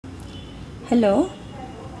Hello,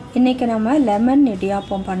 இன்றைக்கி நம்ம lemon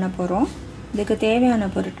idiyappam பண்ண போகிறோம். இதுக்கு தேவையான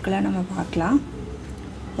பொருட்களை நம்ம பார்க்கலாம்.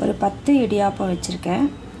 ஒரு 10 இடியாப்பம் வச்சுருக்கேன்.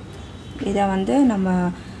 இதை நம்ம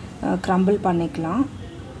க்ரம்பிள் பண்ணிக்கலாம்.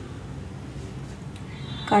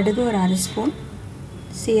 கடுகு ஒரு அரை ஸ்பூன்,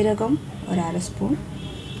 சீரகம் ஒரு அரை ஸ்பூன்,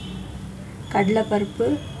 கடலைப்பருப்பு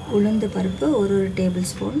உளுந்து பருப்பு ஒரு டேபிள்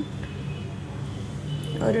ஸ்பூன்,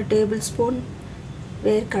 ஒரு டேபிள் ஸ்பூன்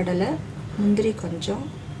வேர்க்கடலை, முந்திரி கொஞ்சம்,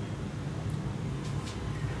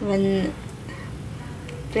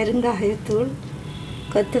 பெருங்காயத்தூள்,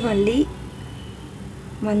 கொத்தமல்லி,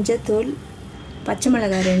 மஞ்சத்தூள், பச்சை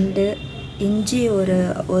மிளகாய் 2, இஞ்சி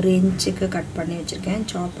ஒரு இன்ச்சுக்கு கட் பண்ணி வச்சுருக்கேன்,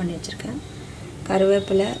 சாப் பண்ணி வச்சுருக்கேன்,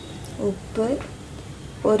 கருவேப்பிலை, உப்பு,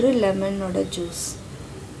 ஒரு லெமனோட ஜூஸ்,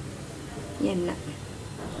 எண்ணெய்.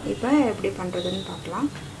 இப்போ எப்படி பண்ணுறதுன்னு பார்க்கலாம்.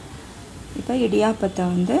 இப்போ இடியாப்பத்தை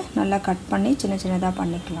நல்லா கட் பண்ணி சின்ன சின்னதாக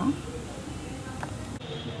பண்ணிக்கலாம்.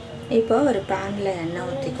 இப்போ ஒரு பேனில் எண்ணெய்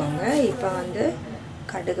ஊற்றிக்கோங்க. இப்போ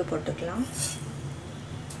கடுகு போட்டுக்கலாம்.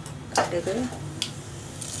 கடுகு,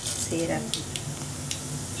 சீரகம்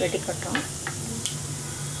வெடிக்கட்டும்.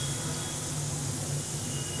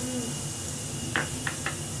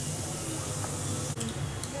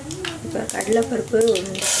 இப்போ கடலைப்பருப்பு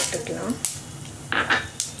உளுந்து போட்டுக்கலாம்.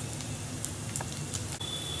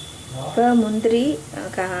 இப்போ முந்திரி,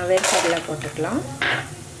 வேர்க்கடலை போட்டுக்கலாம்.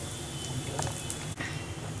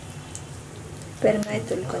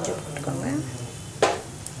 பெருங்காயத்தூள் கொஞ்சம் போட்டுக்கோங்க.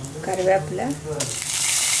 கருவேப்பிலை,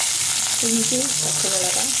 இஞ்சி, பச்சை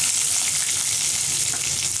மிளகாய்,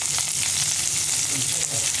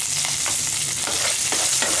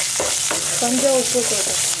 கொஞ்சம் உப்பு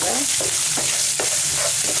போட்டுக்கோங்க.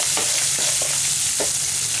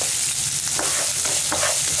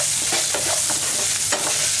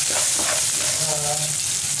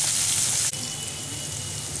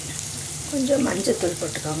 கொஞ்சம் மஞ்சத்தூள்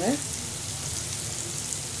போட்டுக்கோங்க.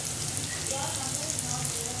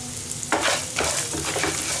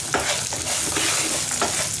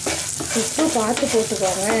 உப்பு பார்த்து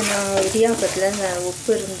போட்டுக்கோங்க. நான் இடியாப்பத்தில் இந்த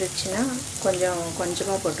உப்பு இருந்துச்சுன்னா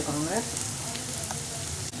கொஞ்சமாக போட்டுக்கோங்க.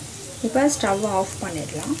 இப்போ ஸ்டவ் ஆஃப்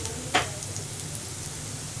பண்ணிடலாம்.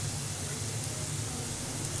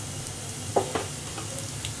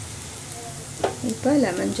 இப்போ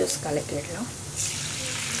லெமன் ஜூஸ் கலக்கிடலாம்.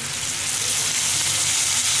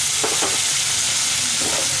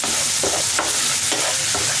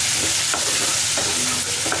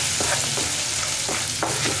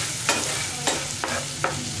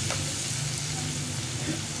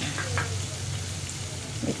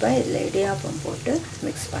 இப்போ இதில் இடியாப்பம் போட்டு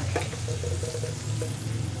மிக்ஸ் பண்ணிடலாம்.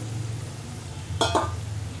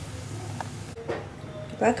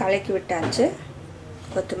 இப்போ கலக்கி விட்டாச்சு.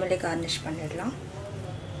 கொத்தமல்லி கார்னிஷ் பண்ணிடலாம்.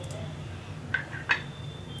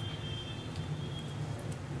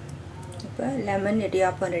 இப்போ லெமன்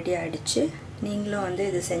இடியாப்பம் ரெடி ஆகிடுச்சு. நீங்களும்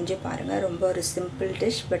இது செஞ்சு பாருங்கள். ரொம்ப ஒரு சிம்பிள்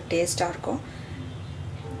டிஷ், பட் டேஸ்ட்டாக இருக்கும்.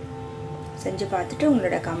 செஞ்சு பார்த்துட்டு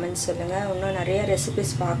உங்களோட கமெண்ட்ஸ் சொல்லுங்கள். இன்னும் நிறைய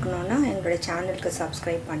ரெசிபிஸ் பார்க்கணுன்னா எங்களோட சேனலுக்கு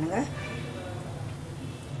சப்ஸ்கிரைப் பண்ணுங்கள்.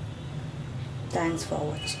 தேங்க்ஸ் ஃபார்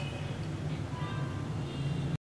வாட்சிங்.